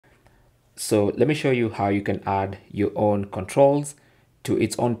So let me show you how you can add your own controls to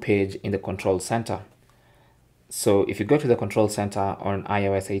its own page in the control center. So if you go to the control center on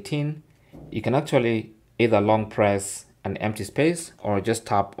iOS 18, you can actually either long press an empty space or just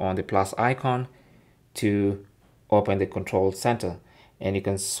tap on the plus icon to open the control center, and you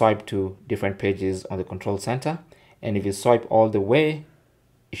can swipe to different pages on the control center. And if you swipe all the way,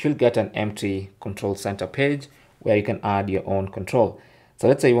 you should get an empty control center page where you can add your own control. So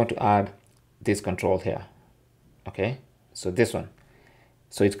let's say you want to add this control here. Okay, so this one.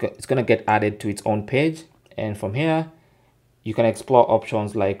 So it's going to get added to its own page, and from here you can explore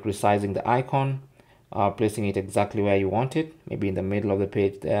options like resizing the icon, placing it exactly where you want it, maybe in the middle of the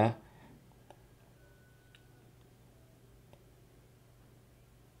page there.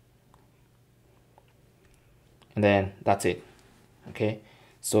 And then that's it. Okay,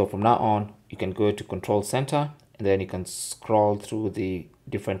 so from now on you can go to control center, and then you can scroll through the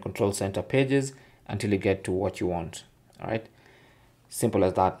different control center pages until you get to what you want. All right, simple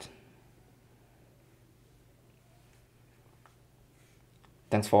as that.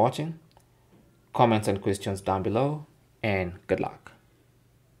 Thanks for watching. Comments and questions down below, and good luck.